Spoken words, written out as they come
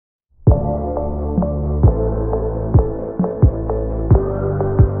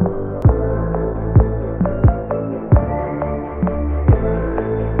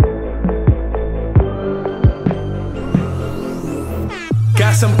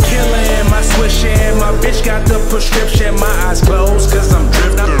some killer in my swisher, and my bitch got the prescription. My eyes closed cause I'm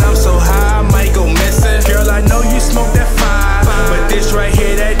drifting. I'm so high I might go missing. Girl, I know you smoke that fire, but this right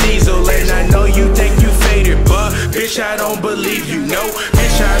here that diesel. And I know you think you faded, but bitch, I don't believe you, no.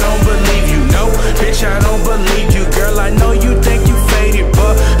 Bitch, I don't believe you, no. Bitch, I don't believe you. Girl, I know you think you faded,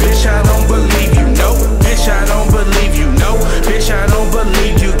 but bitch, I don't believe you, no. Bitch, I don't believe you, no. Bitch, I don't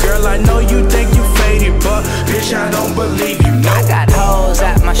believe you. Girl, I know you think you faded, but bitch, I don't believe you, no. I got hoes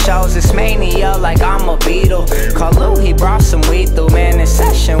at my shows, it's mania like I'm a Beatle. Call Lou, he brought some weed through. Man, this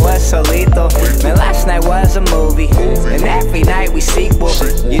session was so lethal. Man, last night was a movie, and every night we sequel.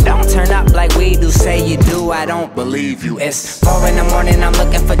 You don't turn up like we do, say you do, I don't believe you. It's 4 in the morning, I'm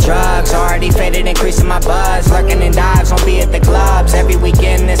looking for drugs. Already faded, increasing my buzz. Lurking in dives, won't be at the clubs. Every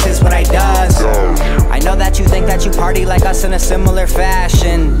weekend, this is what I does. I know that you think that you party like us in a similar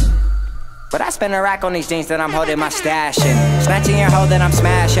fashion, but I spend a rack on these jeans that I'm holding my stash in. Snatching your hoe that I'm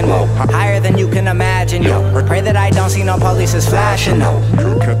smashing, whoa, higher than you can imagine, yo. Pray that I don't see no police is flashing, no.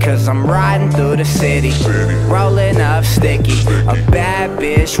 Cause I'm riding through the city, rolling up sticky. A bad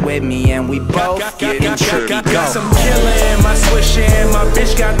bitch with me and we both getting tricky. Got some killer in my swisher, and my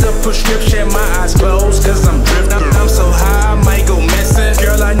bitch got the prescription. My eyes closed cause I'm drifting. I'm so high I might go missing.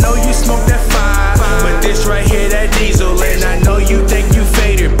 Girl, I know you smoke that fire, but this right here that diesel. And I know you think you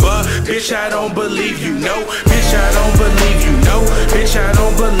faded, but bitch, I don't believe you, no. Bitch, I don't believe you, no. Bitch, I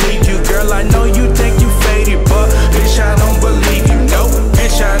don't believe you. Girl, I know you think you faded, but bitch, I don't believe you, no.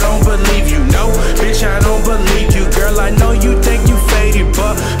 Bitch, I don't believe you, no. Bitch, I don't believe you. Girl, I know you think you faded,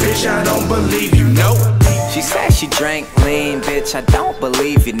 but bitch, I don't believe you, no. She said she drank lean, bitch, I don't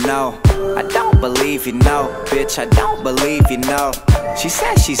believe you, no. I don't believe you, no. Bitch, I don't believe you, no. She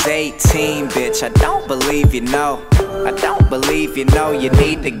said she's 18, bitch, I don't believe you, no. I don't believe you, know you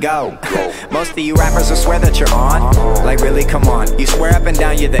need to go. Most of you rappers will swear that you're on. Like really, come on. You swear up and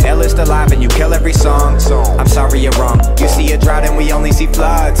down you're the illest alive and you kill every song. I'm sorry, you're wrong. You see a drought and we only see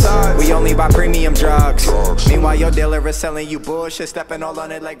floods. We only buy premium drugs. Meanwhile your dealer is selling you bullshit, stepping all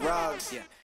on it like rugs.